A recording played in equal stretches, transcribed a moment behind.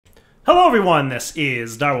Hello everyone, this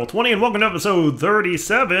is Direwolf20 and welcome to episode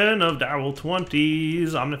 37 of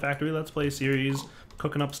Direwolf20's OmniFactory Let's Play series.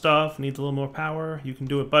 Cooking up stuff, needs a little more power. You can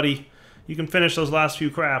do it, buddy. You can finish those last few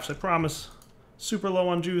crafts, I promise. Super low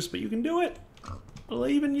on juice, but you can do it.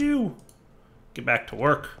 Believe in you. Get back to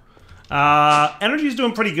work. Energy's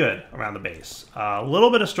doing pretty good around the base. A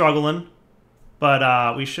little bit of struggling,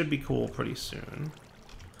 but we should be cool pretty soon.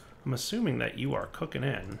 I'm assuming that you are cooking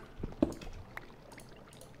in.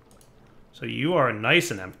 So you are nice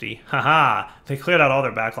and empty. Haha, they cleared out all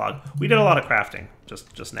their backlog. We did a lot of crafting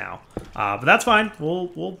just now. But that's fine.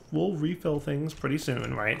 We'll refill things pretty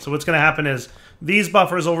soon, right? So what's gonna happen is these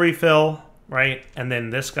buffers will refill, right? And then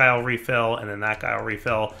this guy will refill, and then that guy will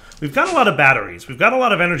refill. We've got a lot of batteries. We've got a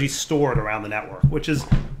lot of energy stored around the network, which is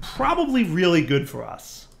probably really good for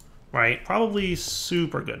us, right? Probably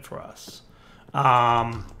super good for us.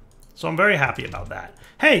 So I'm very happy about that.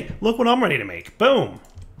 Hey, look what I'm ready to make. Boom.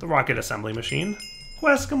 The rocket assembly machine.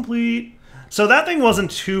 Quest complete. So that thing wasn't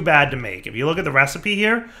too bad to make. If you look at the recipe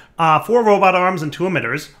here, 4 robot arms and 2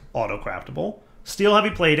 emitters, auto-craftable. Steel heavy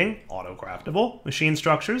plating, auto-craftable. Machine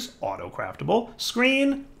structures, auto-craftable.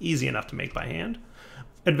 Screen, easy enough to make by hand.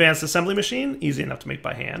 Advanced assembly machine, easy enough to make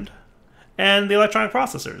by hand. And the electronic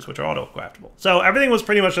processors, which are auto-craftable. So everything was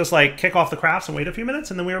pretty much just like kick off the crafts and wait a few minutes,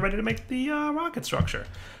 and then we were ready to make the rocket structure.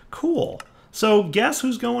 Cool. So guess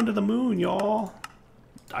who's going to the moon, y'all?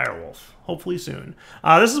 Direwolf, hopefully soon.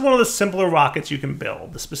 This is one of the simpler rockets you can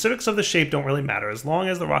build. The specifics of the shape don't really matter as long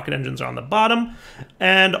as the rocket engines are on the bottom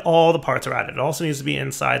and all the parts are added. It also needs to be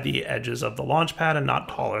inside the edges of the launch pad and not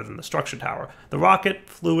taller than the structure tower. The rocket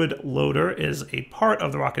fluid loader is a part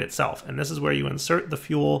of the rocket itself, and this is where you insert the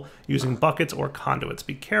fuel using buckets or conduits.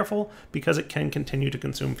 Be careful because it can continue to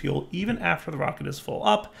consume fuel even after the rocket is full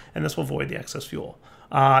up, and this will void the excess fuel.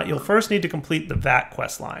 You'll first need to complete the VAT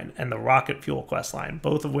quest line and the rocket fuel quest line,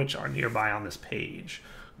 both of which are nearby on this page.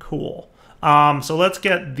 Cool. So let's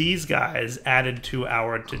get these guys added to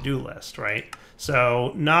our to-do list, right?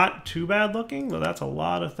 So not too bad looking, but that's a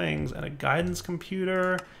lot of things. And a guidance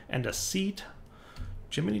computer and a seat.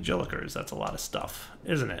 Jiminy Jillikers, that's a lot of stuff,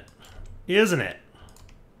 isn't it? Isn't it?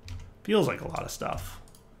 Feels like a lot of stuff.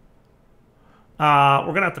 We're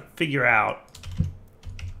going to have to figure out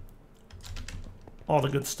all the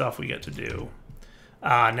good stuff we get to do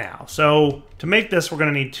now. So to make this, we're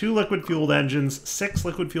going to need 2 liquid-fueled engines, 6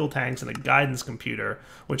 liquid fuel tanks, and a guidance computer,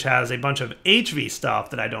 which has a bunch of HV stuff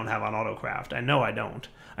that I don't have on Autocraft. I know I don't.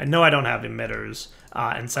 I know I don't have emitters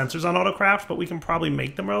and sensors on Autocraft, but we can probably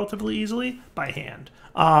make them relatively easily by hand.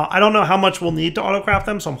 I don't know how much we'll need to Autocraft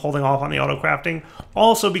them, so I'm holding off on the Autocrafting.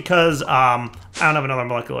 Also because I don't have another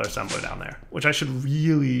molecular assembler down there, which I should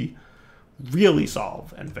really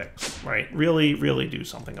solve and fix, right? Really do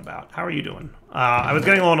something about. How are you doing? I was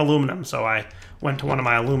getting low on aluminum, so I went to one of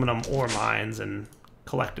my aluminum ore mines and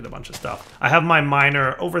collected a bunch of stuff. I have my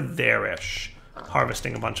miner over there-ish,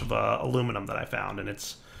 harvesting a bunch of aluminum that I found, and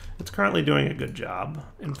it's currently doing a good job.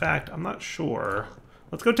 In fact, I'm not sure.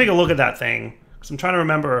 Let's go take a look at that thing, because I'm trying to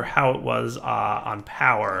remember how it was on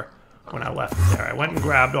power when I left it there. I went and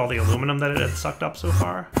grabbed all the aluminum that it had sucked up so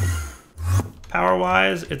far.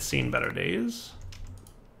 Power-wise, it's seen better days.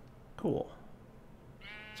 Cool.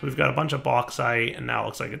 So we've got a bunch of bauxite, and now it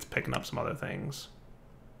looks like it's picking up some other things.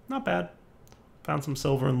 Not bad. Found some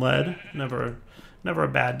silver and lead. Never a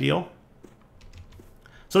bad deal.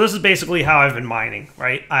 So this is basically how I've been mining,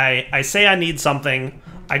 right? I say I need something.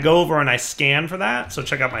 I go over and I scan for that. So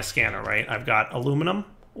check out my scanner, right? I've got aluminum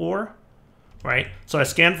ore, right? So I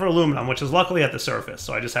scanned for aluminum, which is luckily at the surface.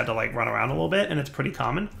 So I just had to like run around a little bit, and it's pretty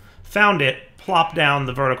common. Found it, plop down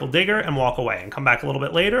the vertical digger, and walk away, and come back a little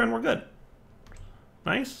bit later, and we're good.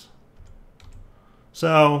 Nice.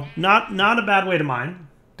 So, not a bad way to mine.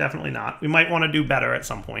 Definitely not. We might want to do better at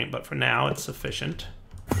some point, but for now, it's sufficient.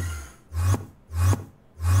 And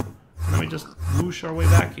then we just whoosh our way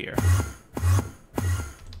back here.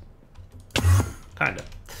 Kind of.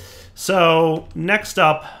 So, next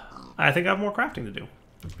up, I think I have more crafting to do.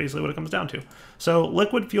 That's basically what it comes down to. So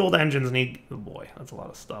liquid-fueled engines need... Oh boy, that's a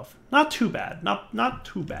lot of stuff. Not too bad. Not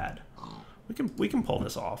too bad. We can pull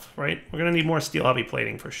this off, right? We're going to need more steel heavy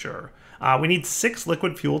plating for sure. We need 6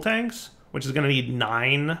 liquid fuel tanks, which is going to need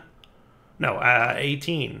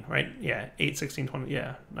 18, right? Yeah, 8, 16, 20,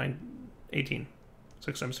 yeah, 9, 18.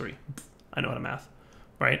 6 times 3. I know how to math.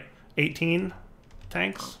 Right? 18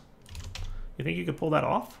 tanks. You think you could pull that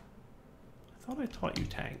off? I thought I taught you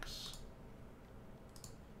tanks.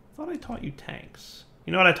 I taught you tanks.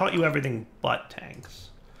 You know what? I taught you everything but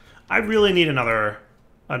tanks. I really need another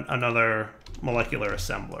molecular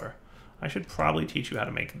assembler. I should probably teach you how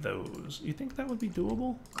to make those. You think that would be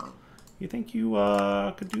doable? You think you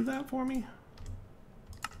could do that for me?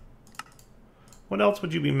 What else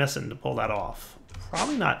would you be missing to pull that off?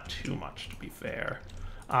 Probably not too much, to be fair.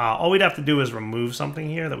 All we'd have to do is remove something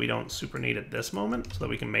here that we don't super need at this moment so that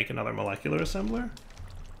we can make another molecular assembler.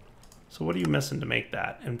 So what are you missing to make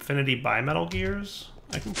that? Infinity bimetal gears?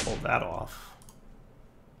 I can pull that off.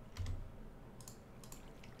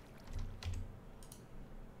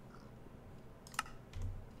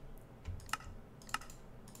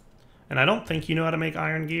 And I don't think you know how to make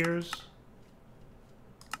iron gears.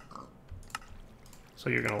 So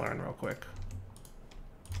you're going to learn real quick.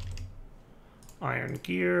 Iron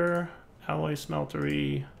gear, alloy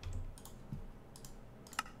smeltery.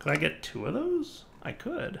 Could I get 2 of those? I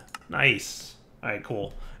could. Nice. All right,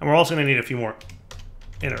 cool. And we're also going to need a few more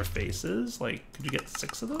interfaces. Like, could you get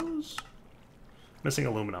 6 of those? Missing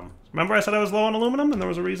aluminum. Remember I said I was low on aluminum and there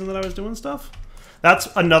was a reason that I was doing stuff? That's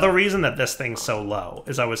another reason that this thing's so low,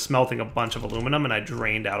 is I was smelting a bunch of aluminum and I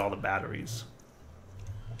drained out all the batteries.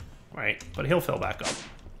 Right? But he'll fill back up.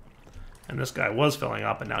 And this guy was filling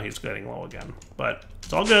up, and now he's getting low again. But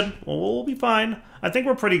it's all good. We'll be fine. I think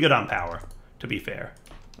we're pretty good on power, to be fair.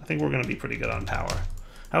 I think we're going to be pretty good on power.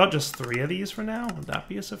 How about just 3 of these for now? Would that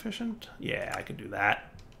be sufficient? Yeah, I could do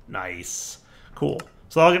that. Nice. Cool.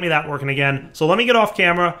 So that'll get me that working again. So let me get off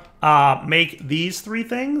camera, make these 3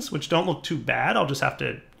 things, which don't look too bad. I'll just have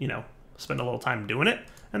to, you know, spend a little time doing it,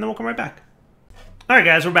 and then we'll come right back. All right,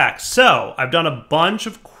 guys, we're back. So I've done a bunch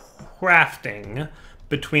of crafting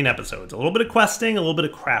between episodes. A little bit of questing, a little bit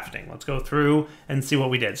of crafting. Let's go through and see what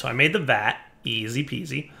we did. So I made the vat, easy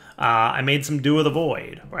peasy. I made some Dew of the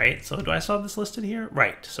Void, right? So do I still have this listed here?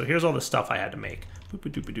 Right, so here's all the stuff I had to make.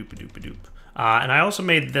 Boop-a-doop-a-doop-a-doop-a-doop. And I also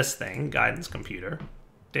made this thing, guidance computer.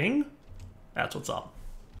 Ding, that's what's up.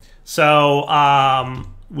 So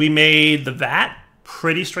we made the vat,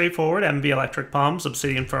 pretty straightforward. MV electric pumps,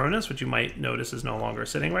 obsidian furnace, which you might notice is no longer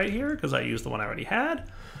sitting right here because I used the one I already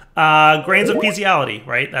had. Grains of pieziality,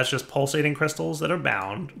 right? That's just pulsating crystals that are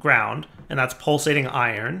ground, and that's pulsating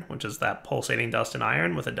iron, which is that pulsating dust and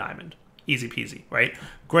iron with a diamond. Easy peasy, right?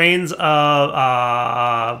 Grains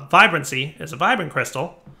of vibrancy is a vibrant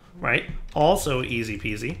crystal, right? Also easy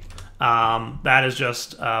peasy. That is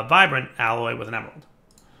just a vibrant alloy with an emerald,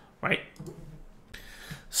 right?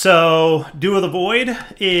 So Dew of the Void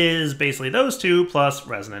is basically those 2 plus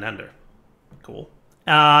resonant ender. Cool.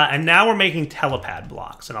 And now we're making telepad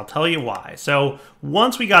blocks, and I'll tell you why. So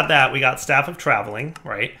once we got that, we got Staff of Traveling,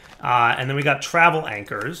 right? And then we got travel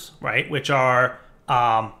anchors, right? Which are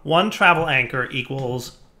 1 travel anchor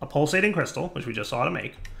equals a pulsating crystal, which we just saw to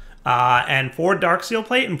make, and 4 dark steel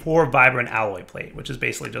plate and 4 vibrant alloy plate, which is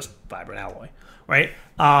basically just vibrant alloy, right?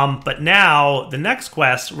 But now the next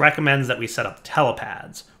quest recommends that we set up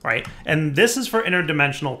telepads, right? And this is for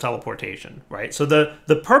interdimensional teleportation, right? So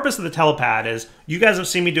the purpose of the telepad is, you guys have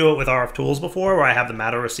seen me do it with RF tools before, where I have the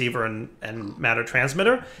matter receiver and matter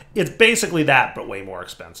transmitter. It's basically that, but way more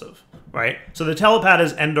expensive, right? So the telepad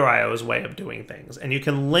is Ender.io's way of doing things, and you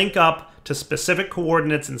can link up to specific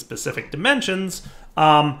coordinates in specific dimensions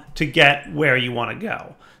to get where you want to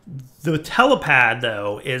go. The telepad,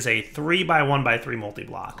 though, is a 3x1x3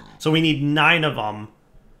 multi-block. So we need 9 of them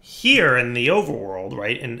here in the overworld,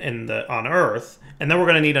 right, on Earth, and then we're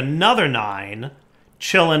going to need another 9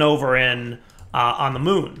 chilling over on the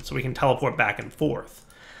moon, so we can teleport back and forth,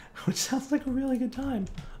 which sounds like a really good time.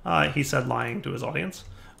 He said, lying to his audience.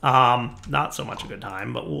 Not so much a good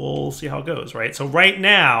time, but we'll see how it goes, right? So right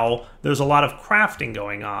now, there's a lot of crafting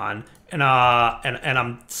going on, and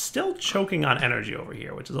I'm still choking on energy over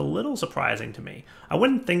here, which is a little surprising to me. I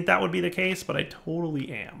wouldn't think that would be the case, but I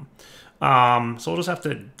totally am. So we'll just have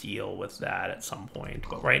to deal with that at some point.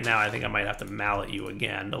 But right now, I think I might have to mallet you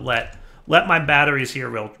again to let my batteries here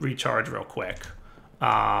recharge real quick.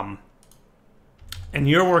 And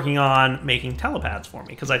you're working on making telepads for me,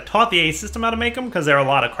 because I taught the A system how to make them, because there are a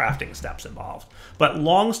lot of crafting steps involved. But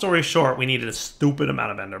long story short, we needed a stupid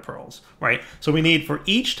amount of ender pearls, right? So we need, for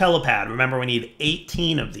each telepad, remember we need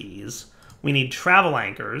 18 of these. We need travel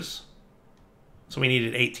anchors. So we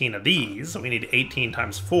needed 18 of these. So we need 18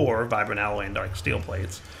 times 4 vibrant alloy and dark steel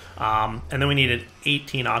plates. And then we needed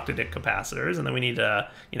 18 octadic capacitors, and then we need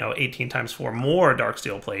 18 times 4 more dark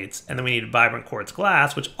steel plates, and then we needed vibrant quartz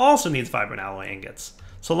glass, which also needs vibrant alloy ingots.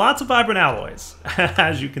 So lots of vibrant alloys,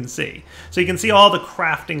 as you can see. So you can see all the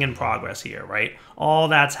crafting in progress here, right? All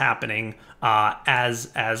that's happening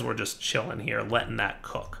as we're just chilling here, letting that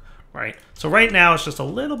cook, right? So right now it's just a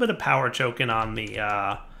little bit of power choking on the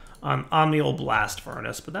on the old blast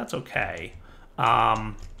furnace, but that's okay.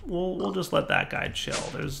 We'll just let that guy chill.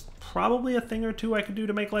 There's probably a thing or two I could do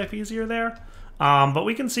to make life easier there. But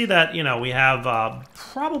we can see that, you know, we have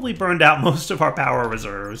probably burned out most of our power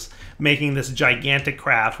reserves, making this gigantic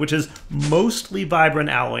craft, which is mostly vibrant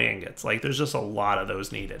alloy ingots. Like, there's just a lot of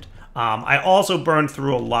those needed. I also burned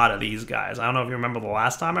through a lot of these guys. I don't know if you remember the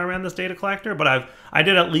last time I ran this data collector, but I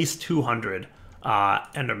did at least 200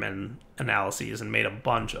 Enderman analyses and made a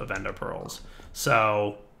bunch of Ender Pearls.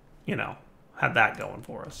 So, you know, had that going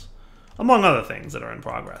for us, among other things that are in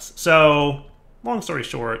progress. So, long story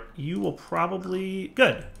short, you will probably...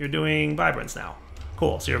 Good, you're doing vibrance now.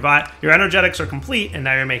 Cool, so your energetics are complete, and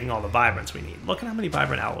now you're making all the vibrance we need. Look at how many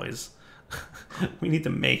vibrant alloys we need to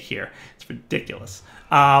make here. It's ridiculous.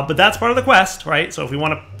 But that's part of the quest, right? So if we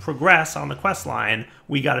want to progress on the quest line,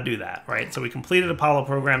 we got to do that, right? So we completed Apollo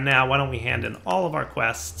program now. Why don't we hand in all of our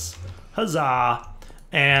quests? Huzzah!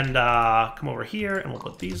 And come over here, and we'll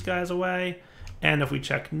put these guys away. And if we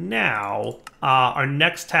check now, our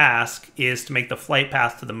next task is to make the flight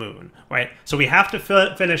path to the moon, right? So we have to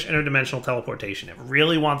finish interdimensional teleportation. It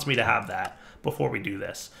really wants me to have that before we do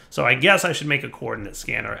this. So I guess I should make a coordinate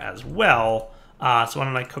scanner as well. So why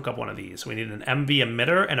don't I cook up one of these? We need an MV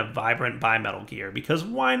emitter and a vibrant bimetal gear, because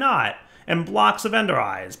why not? And blocks of ender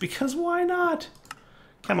eyes, because why not?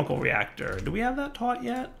 Chemical reactor. Do we have that taught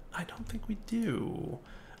yet? I don't think we do.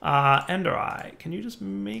 Ender eye. Can you just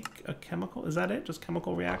make a chemical? Is that it? Just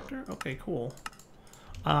chemical reactor? Okay, cool.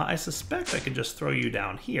 I suspect I could just throw you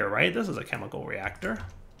down here, right? This is a chemical reactor.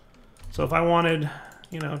 So if I wanted,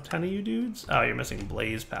 you know, 10 of you dudes. Oh, you're missing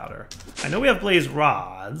blaze powder. I know we have blaze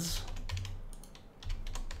rods.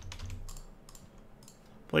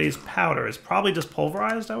 Blaze powder is probably just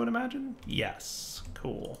pulverized, I would imagine. Yes,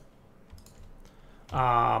 cool.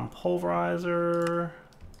 Pulverizer.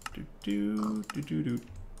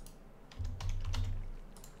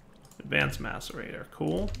 Advanced macerator,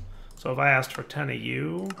 cool. So if I asked for 10 of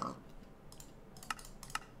you,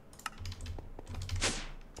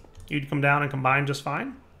 you'd come down and combine just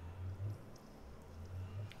fine?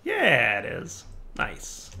 Yeah, it is.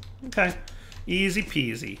 Nice. Okay. Easy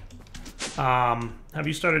peasy. Have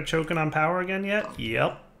you started choking on power again yet?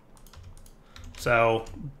 Yep. So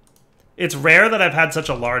it's rare that I've had such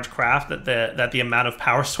a large craft that the amount of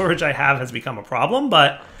power storage I have has become a problem,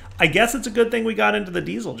 but I guess it's a good thing we got into the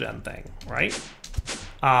diesel gen thing, right?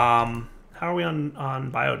 How are we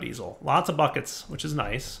on biodiesel? Lots of buckets, which is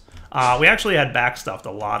nice. We actually had backstuffed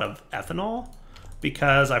a lot of ethanol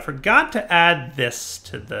because I forgot to add this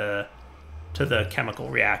to the chemical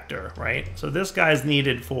reactor, right? So this guy's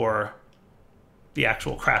needed for the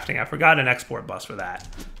actual crafting. I forgot an export bus for that.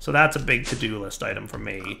 So that's a big to-do list item for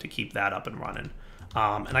me to keep that up and running.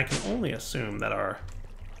 And I can only assume that our...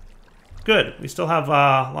 Good. We still have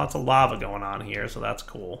lots of lava going on here, so that's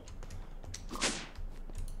cool.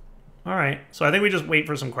 Alright, so I think we just wait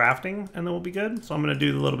for some crafting, and then we'll be good. So I'm going to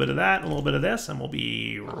do a little bit of that and a little bit of this, and we'll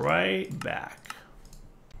be right back.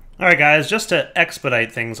 Alright guys, just to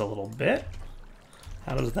expedite things a little bit.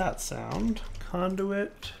 How does that sound?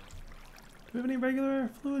 Conduit... Do we have any regular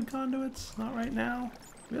fluid conduits? Not right now.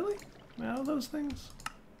 Really? Am I out of those things?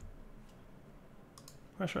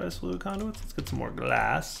 Pressurized fluid conduits? Let's get some more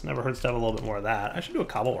glass. Never hurts to have a little bit more of that. I should do a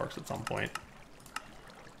cobbleworks at some point.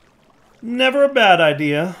 Never a bad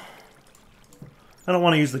idea. I don't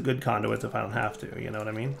want to use the good conduits if I don't have to, you know what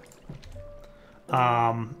I mean?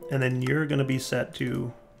 And then you're going to be set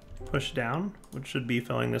to push down, which should be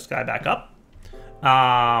filling this guy back up.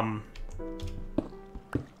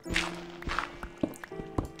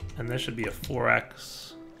 And this should be a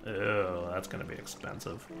 4x. Oh, that's going to be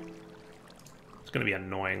expensive. It's going to be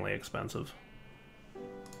annoyingly expensive.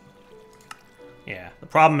 Yeah, the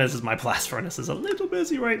problem is my blast furnace is a little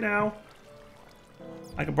busy right now.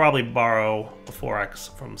 I could probably borrow a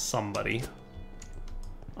 4x from somebody.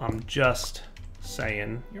 I'm just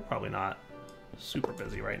saying, you're probably not super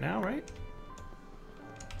busy right now, right?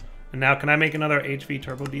 And now, can I make another HV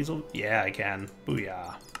turbo diesel? Yeah, I can.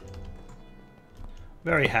 Booyah.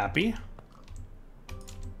 Very happy.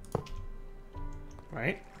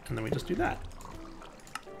 Right, and then we just do that.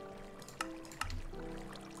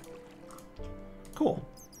 Cool.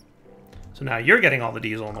 So now you're getting all the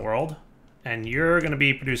diesel in the world, and you're going to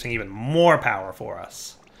be producing even more power for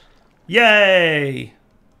us. Yay!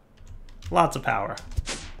 Lots of power.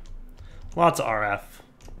 Lots of RF.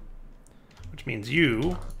 Which means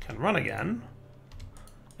you can run again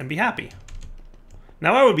and be happy.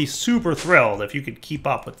 Now, I would be super thrilled if you could keep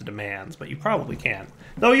up with the demands, but you probably can't.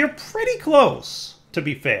 Though you're pretty close, to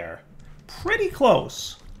be fair. Pretty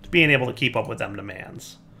close to being able to keep up with them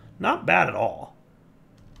demands. Not bad at all.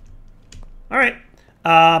 Alright,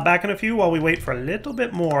 back in a few while we wait for a little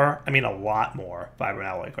bit more, I mean a lot more, vibrant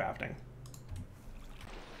alloy crafting.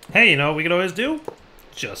 Hey, you know what we could always do?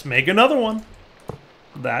 Just make another one.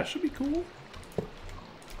 That should be cool.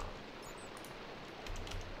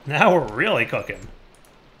 Now we're really cooking.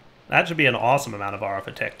 That should be an awesome amount of RF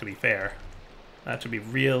a tick, to be fair. That should be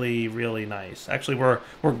really, really nice. Actually,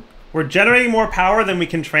 we're generating more power than we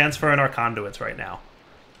can transfer in our conduits right now.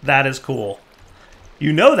 That is cool.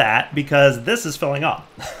 You know that because this is filling up.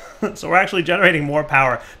 So we're actually generating more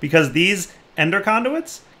power because these ender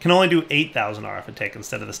conduits can only do 8,000 RF a tick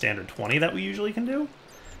instead of the standard 20 that we usually can do.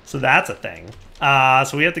 So that's a thing.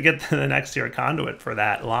 So we have to get to the next tier conduit for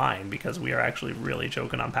that line because we are actually really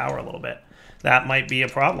choking on power a little bit. That might be a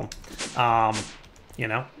problem. You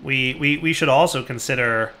know, we should also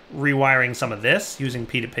consider rewiring some of this using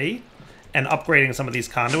P2P and upgrading some of these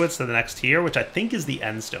conduits to the next tier, which I think is the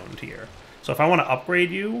end stone tier. So if I want to upgrade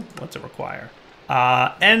you, what's it require?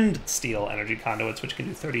 End steel energy conduits, which can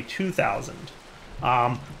do 32,000,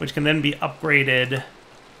 which can then be upgraded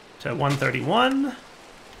to 131,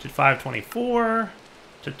 to 524,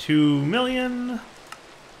 to 2 million,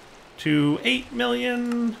 to 8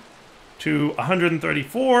 million, to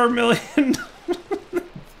 134 million.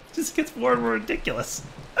 Just gets more and more ridiculous.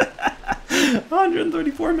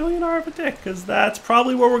 134 million RF a tick, because that's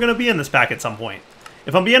probably where we're going to be in this pack at some point.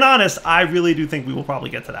 If I'm being honest, I really do think we will probably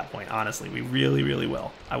get to that point. Honestly, we really, really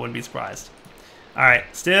will. I wouldn't be surprised. All right,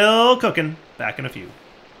 still cooking. Back in a few.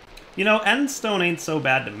 You know, end stone ain't so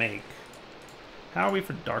bad to make. How are we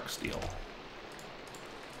for dark steel?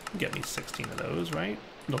 Get me 16 of those, right?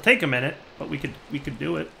 It'll take a minute, but we could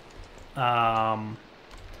do it.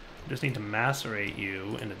 Just need to macerate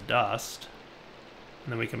you into dust,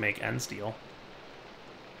 and then we can make end steel.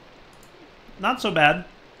 Not so bad.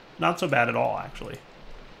 Not so bad at all, actually.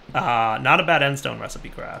 Not a bad end stone recipe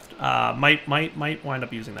craft. Might wind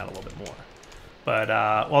up using that a little bit more. But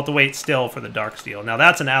we'll have to wait still for the dark steel. Now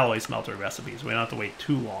that's an alloy smelter recipe, so we don't have to wait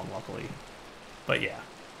too long, luckily. But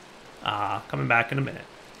yeah. Coming back in a minute.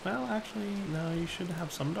 Well, actually, no, you should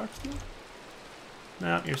have some dark steel.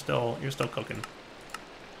 No, you're still cooking.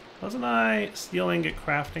 Wasn't I steel ingot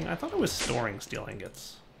crafting? I thought it was storing steel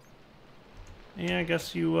ingots. Yeah, I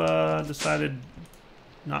guess you decided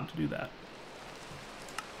not to do that.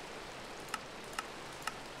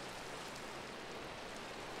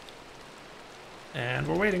 And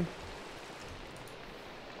we're waiting.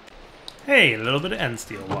 Hey, a little bit of end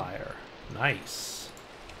steel wire. Nice.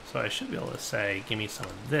 So I should be able to say, give me some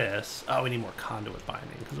of this. Oh, we need more conduit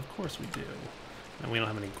binding, because of course we do. And we don't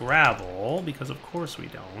have any gravel, because of course we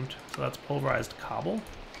don't. So that's pulverized cobble. Do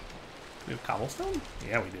we have cobblestone?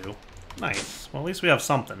 Yeah, we do. Nice. Well, at least we have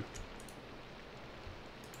something.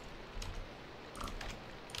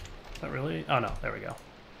 Is that really? Oh, no. There we go.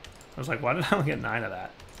 I was like, why did I only get 9 of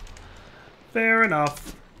that? Fair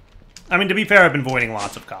enough. I mean, to be fair, I've been voiding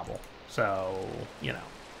lots of cobble. So, you know.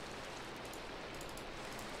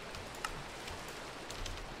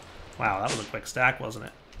 Wow, that was a quick stack, wasn't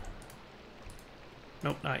it?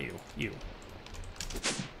 Nope, not you. You.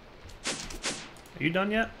 Are you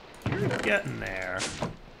done yet? You're getting there.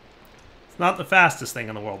 It's not the fastest thing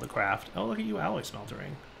in the world to craft. Oh, look at you alloy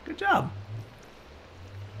smeltering. Good job.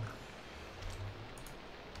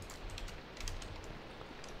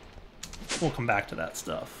 We'll come back to that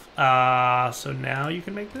stuff. So now you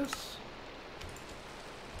can make this?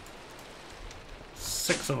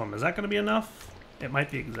 6 of them. Is that going to be enough? It might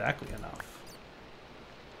be exactly enough.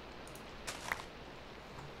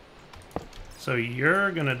 So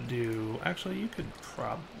you're going to do... Actually, you could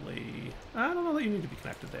probably... I don't know that you need to be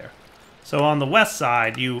connected there. So on the west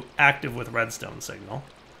side, you active with redstone signal,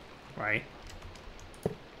 right?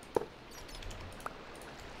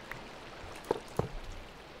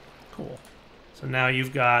 Cool. So now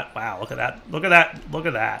you've got... Wow, look at that. Look at that. Look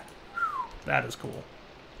at that. That is cool.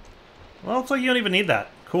 Well, it looks like you don't even need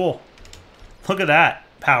that. Cool. Look at that.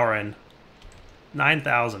 Power in.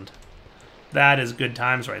 9,000. That is good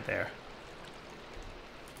times right there.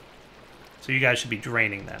 So you guys should be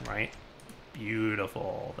draining them, right?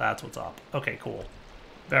 Beautiful. That's what's up. Okay, cool.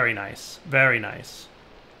 Very nice. Very nice.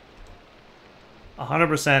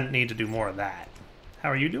 100% need to do more of that. How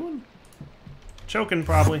are you doing? Choking,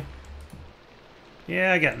 probably.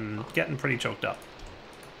 Yeah, getting pretty choked up.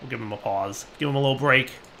 We'll give him a pause. Give him a little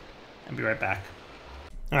break. And be right back.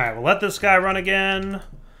 Alright, we'll let this guy run again,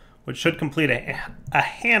 which should complete a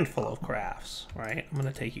handful of crafts, right? I'm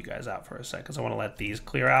going to take you guys out for a sec, because I want to let these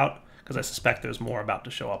clear out, because I suspect there's more about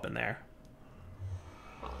to show up in there.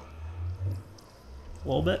 A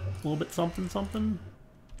little bit something, something.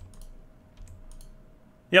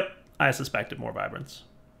 Yep, I suspected more vibrance.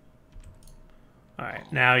 Alright,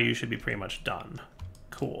 now you should be pretty much done.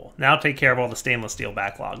 Cool. Now take care of all the stainless steel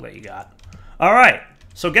backlog that you got. Alright,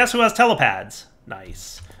 So guess who has telepads?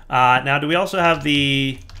 Nice. Now, do we also have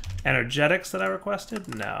the energetics that I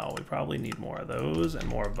requested? No, we probably need more of those and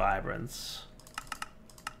more vibrance.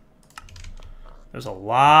 There's a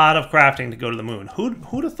lot of crafting to go to the moon.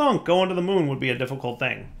 Who'd have thunk going to the moon would be a difficult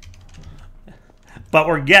thing? But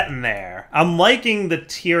we're getting there. I'm liking the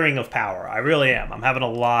tiering of power. I really am. I'm having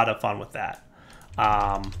a lot of fun with that.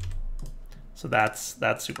 So that's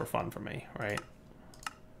super fun for me, right?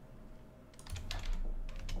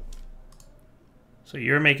 So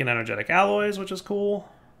you're making energetic alloys, which is cool.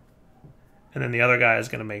 And then the other guy is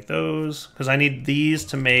going to make those. Because I need these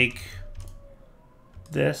to make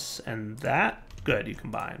this and that. Good, you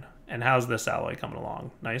combine. And how's this alloy coming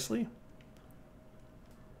along? Nicely?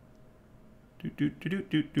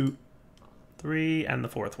 Do. 3 and the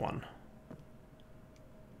 4th one.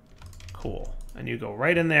 Cool. And you go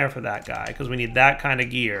right in there for that guy. Because we need that kind of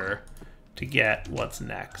gear to get what's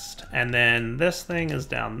next. And then this thing is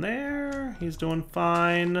down there. He's doing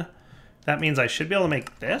fine. That means I should be able to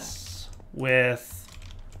make this with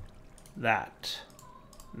that.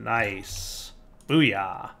 Nice.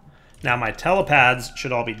 Booyah. Now my telepads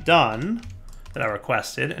should all be done that I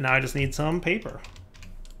requested, and now I just need some paper.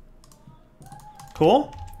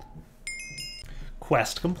 Cool.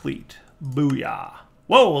 Quest complete. Booyah.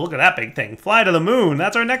 Whoa, look at that big thing. Fly to the moon.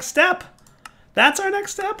 That's our next step. That's our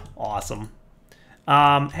next step? Awesome.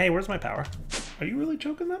 Hey, where's my power? Are you really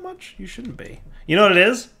choking that much? You shouldn't be. You know what it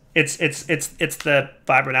is? It's the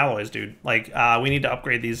vibrant alloys, dude. Like, we need to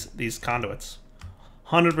upgrade these conduits.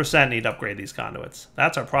 100% need to upgrade these conduits.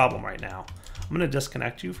 That's our problem right now. I'm going to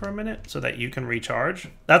disconnect you for a minute so that you can recharge.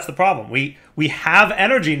 That's the problem. We have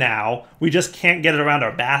energy now. We just can't get it around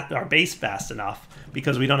our base fast enough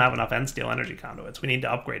because we don't have enough end steel energy conduits. We need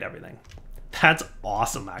to upgrade everything. That's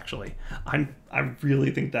awesome, actually. I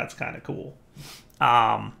really think that's kind of cool.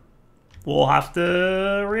 We'll have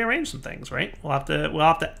to rearrange some things, right? We'll have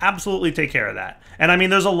to absolutely take care of that. And I mean,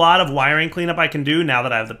 there's a lot of wiring cleanup I can do now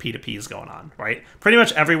that I have the P2Ps going on, right? Pretty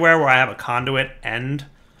much everywhere where I have a conduit and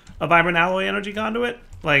a vibrant alloy energy conduit,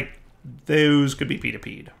 like those could be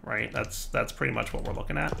P2P'd, right? That's pretty much what we're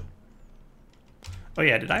looking at. Oh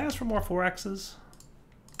yeah, did I ask for more 4Xs?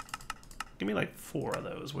 Give me like 4 of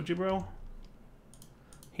those, would you, bro?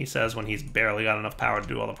 He says when he's barely got enough power to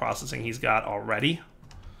do all the processing he's got already.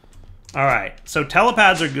 All right, so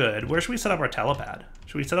telepads are good. Where should we set up our telepad?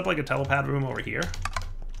 Should we set up like a telepad room over here?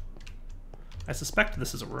 I suspect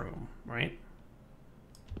this is a room, right?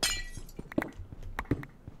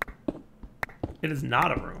 It is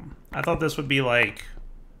not a room. I thought this would be like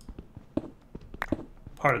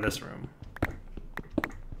part of this room.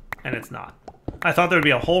 And it's not. I thought there would be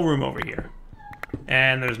a whole room over here.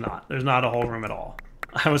 And there's not. There's not a whole room at all.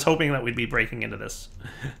 I was hoping that we'd be breaking into this.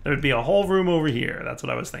 There'd be a whole room over here. That's what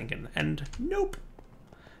I was thinking. And nope.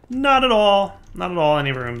 Not at all. Not at all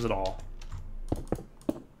any rooms at all.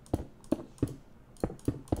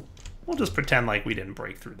 We'll just pretend like we didn't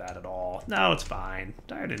break through that at all. No, it's fine.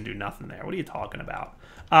 I didn't do nothing there. What are you talking about?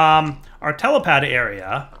 Our telepad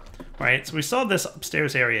area, right? So we saw this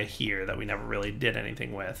upstairs area here that we never really did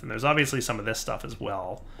anything with. And there's obviously some of this stuff as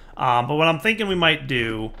well. But what I'm thinking we might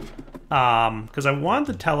do, because I want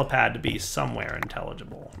the telepad to be somewhere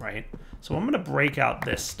intelligible, right? So I'm going to break out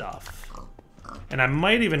this stuff. And I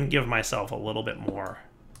might even give myself a little bit more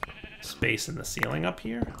space in the ceiling up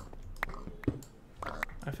here.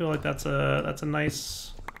 I feel like that's a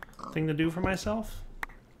nice thing to do for myself.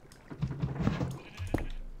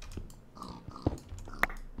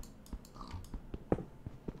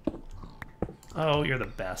 Oh, you're the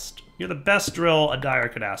best. You're the best drill a dyer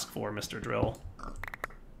could ask for, Mr. Drill.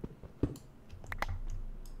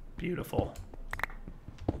 Beautiful.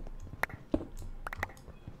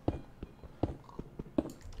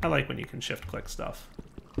 I like when you can shift-click stuff.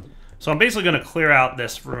 So I'm basically going to clear out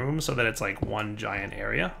this room so that it's like one giant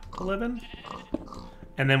area to live in.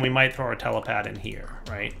 And then we might throw our telepad in here,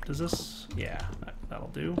 right? Does this... Yeah, that'll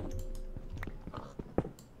do.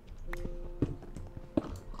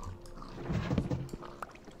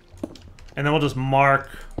 And then we'll just mark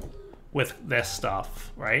with this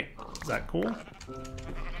stuff, right? Is that cool?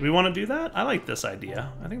 Do we want to do that? I like this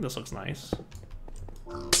idea. I think this looks nice.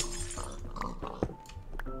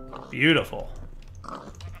 Beautiful.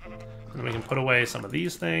 And then we can put away some of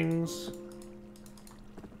these things.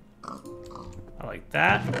 I like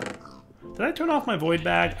that. Did I turn off my void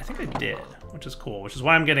bag? I think I did, which is cool, which is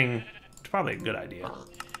why I'm getting... It's probably a good idea.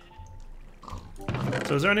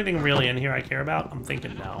 So is there anything really in here I care about? I'm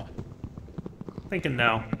thinking no. Thinking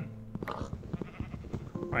no.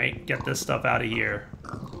 Right, get this stuff out of here.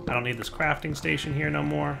 I don't need this crafting station here no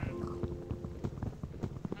more.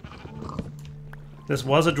 This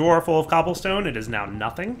was a drawer full of cobblestone. It is now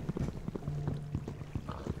nothing.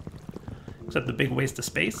 Except the big waste of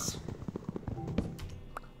space.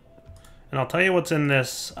 And I'll tell you what's in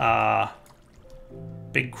this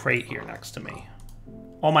big crate here next to me.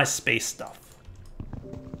 All my space stuff.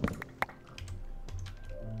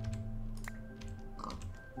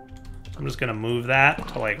 So I'm just gonna move that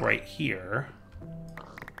to like right here.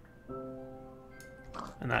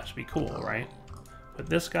 And that should be cool, right? Put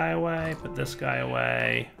this guy away, put this guy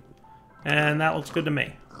away. And that looks good to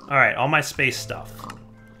me. Alright, all my space stuff.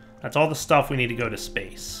 That's all the stuff we need to go to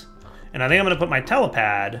space. And I think I'm gonna put my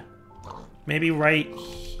telepad maybe right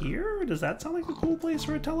here? Does that sound like a cool place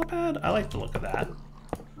for a telepad? I like the look of that.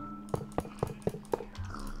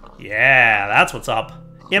 Yeah, that's what's up.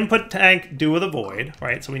 Input tank, Dew of the Void,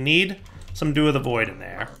 right? So we need some Dew of the Void in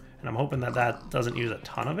there. And I'm hoping that that doesn't use a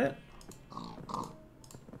ton of it.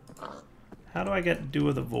 How do I get Dew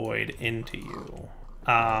of the Void into you?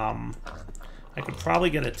 I could probably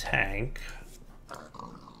get a tank.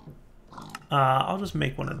 I'll just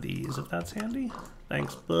make one of these if that's handy.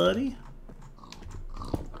 Thanks, buddy.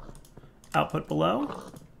 Output below.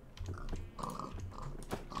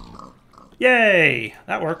 Yay!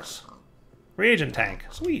 That works. Reagent tank.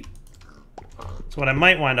 Sweet. So what I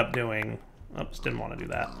might wind up doing... Oops, didn't want to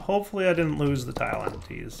do that. Hopefully I didn't lose the tile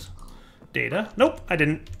entities data. Nope, I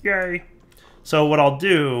didn't. Yay! So what I'll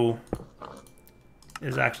do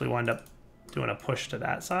is actually wind up doing a push to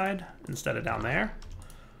that side instead of down there.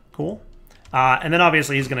 Cool. And then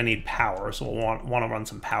obviously he's going to need power, so we'll want to run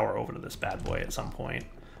some power over to this bad boy at some point.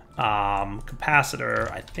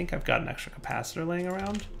 Capacitor, I think I've got an extra capacitor laying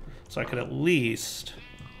around, so I could at least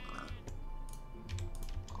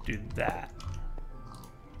do that.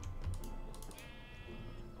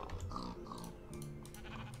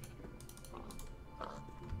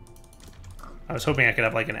 I was hoping I could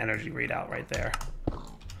have like an energy readout right there.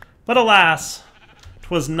 But alas,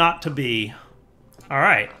 'twas not to be.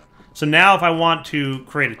 Alright, so now if I want to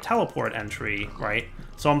create a teleport entry, right?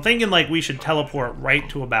 So I'm thinking like we should teleport right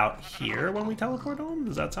to about here when we teleport home.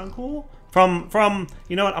 Does that sound cool? From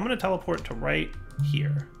you know what, I'm gonna teleport to right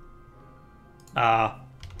here.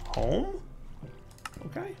 Home?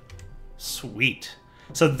 Okay. Sweet.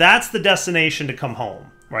 So that's the destination to come home.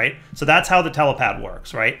 Right? So that's how the telepad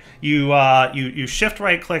works, right? You shift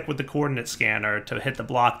right click with the coordinate scanner to hit the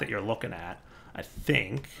block that you're looking at, I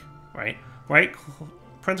think, right?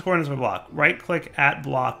 Print coordinates of a block. Right click at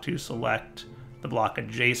block to select the block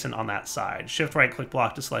adjacent on that side. Shift right click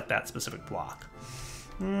block to select that specific block.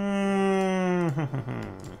 That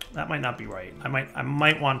might not be right. I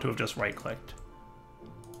might want to have just right clicked.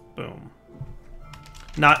 Boom.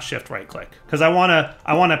 Not shift right click, because I wanna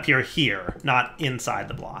appear here, not inside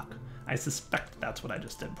the block. I suspect that's what I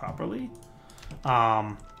just did properly.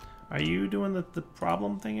 Are you doing the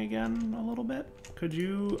problem thing again a little bit?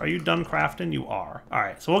 Are you done crafting? You are. All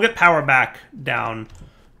right, so we'll get power back down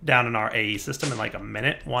in our AE system in like a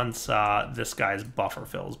minute once this guy's buffer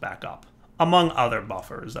fills back up, among other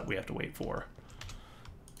buffers that we have to wait for.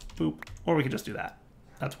 Boop. Or we could just do that.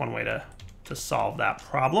 That's one way to solve that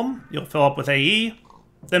problem. You'll fill up with AE.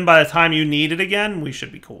 Then by the time you need it again, we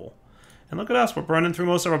should be cool. And look at us, we're burning through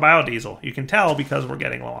most of our biodiesel. You can tell because we're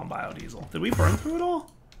getting low on biodiesel. Did we burn through it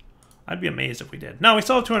all? I'd be amazed if we did. No, we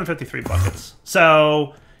still have 253 buckets.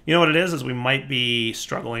 So, you know what it is we might be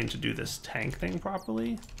struggling to do this tank thing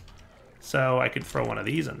properly. So I could throw one of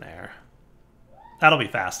these in there. That'll be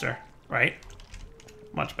faster, right?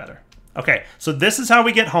 Much better. Okay, so this is how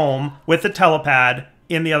we get home with the telepad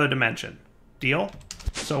in the other dimension. Deal?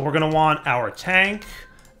 So we're gonna want our tank.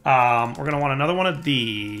 We're going to want another one of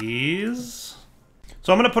these.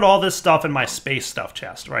 So I'm going to put all this stuff in my space stuff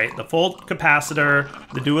chest, right? The full capacitor,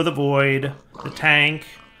 the Dew of the Void, the tank,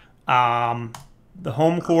 the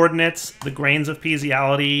home coordinates, the grains of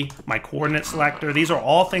physiality, my coordinate selector. These are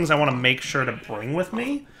all things I want to make sure to bring with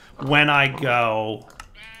me when I go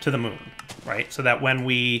to the moon, right? So that when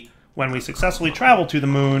we successfully travel to the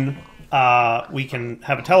moon, we can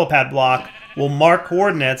have a telepad block. We'll mark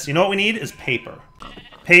coordinates. You know what we need is paper.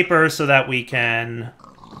 Paper so that we can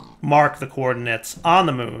mark the coordinates on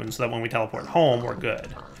the moon so that when we teleport home, we're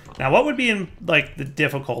good. Now, what would be in like the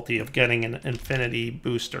difficulty of getting an infinity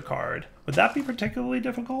booster card? Would that be particularly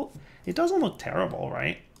difficult? It doesn't look terrible,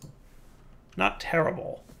 right? Not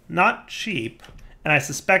terrible. Not cheap. And I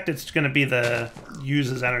suspect it's going to be the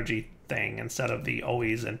uses energy thing instead of the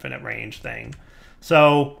always infinite range thing.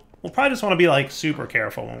 So we'll probably just want to be like super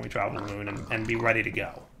careful when we travel to the moon and be ready to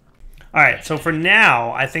go. All right, so for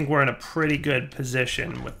now, I think we're in a pretty good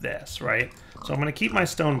position with this, right? So I'm going to keep my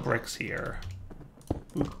stone bricks here.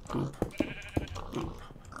 Boop, boop, boop,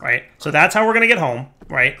 right? So that's how we're going to get home,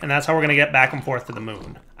 right? And that's how we're going to get back and forth to the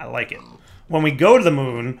moon. I like it. When we go to the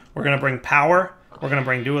moon, we're going to bring power, we're going to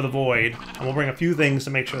bring Dew of the Void, and we'll bring a few things to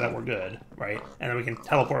make sure that we're good, right? And then we can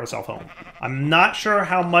teleport ourselves home. I'm not sure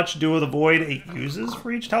how much Dew of the Void it uses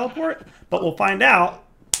for each teleport, but we'll find out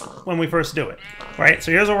when we first do it, right?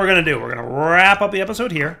 So here's what we're going to do. We're going to wrap up the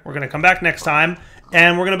episode here. We're going to come back next time,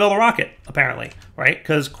 and we're going to build a rocket, apparently, right?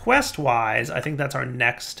 Because quest-wise, I think that's our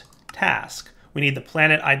next task. We need the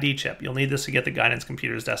planet ID chip. You'll need this to get the guidance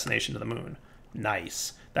computer's destination to the moon.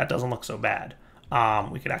 Nice. That doesn't look so bad.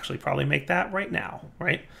 We could actually probably make that right now,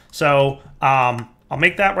 right? So I'll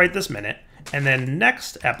make that right this minute, and then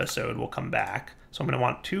next episode we'll come back. So I'm going to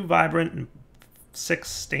want 2 vibrant and 6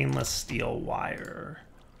 stainless steel wire.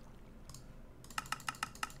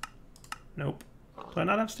 Nope. Do I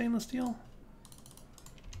not have stainless steel?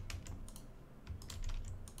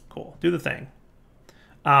 Cool. Do the thing.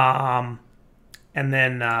 And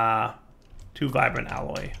then 2 vibrant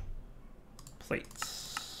alloy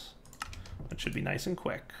plates. That should be nice and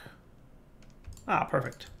quick. Ah,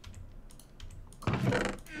 perfect.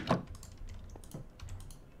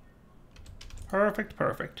 Perfect,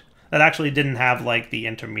 perfect. That actually didn't have, like, the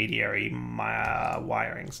intermediary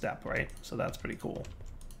wiring step, right? So that's pretty cool.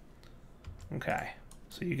 Okay.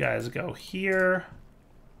 So you guys go here.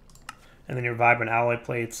 And then your vibrant alloy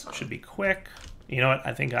plates should be quick. You know what?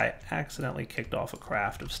 I think I accidentally kicked off a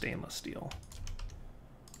craft of stainless steel.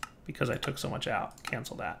 Because I took so much out.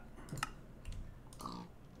 Cancel that.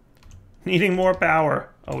 Needing more power.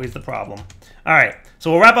 Always the problem. Alright,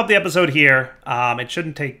 so we'll wrap up the episode here. It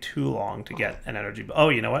shouldn't take too long to get an energy... Oh,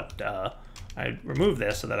 you know what? I removed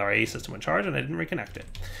this so that our A system would charge, and I didn't reconnect it.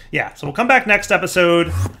 Yeah, so we'll come back next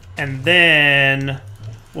episode, and then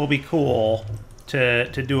we'll be cool to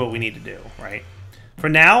do what we need to do, right? For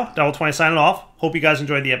now, Double20 signing off. Hope you guys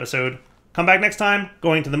enjoyed the episode. Come back next time,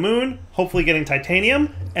 going to the moon, hopefully getting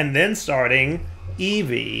titanium, and then starting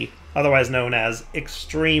EV, otherwise known as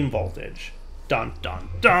extreme voltage. Dun, dun,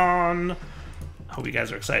 dun! Hope you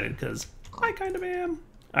guys are excited, because I kind of am.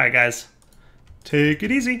 Alright, guys. Take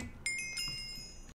it easy.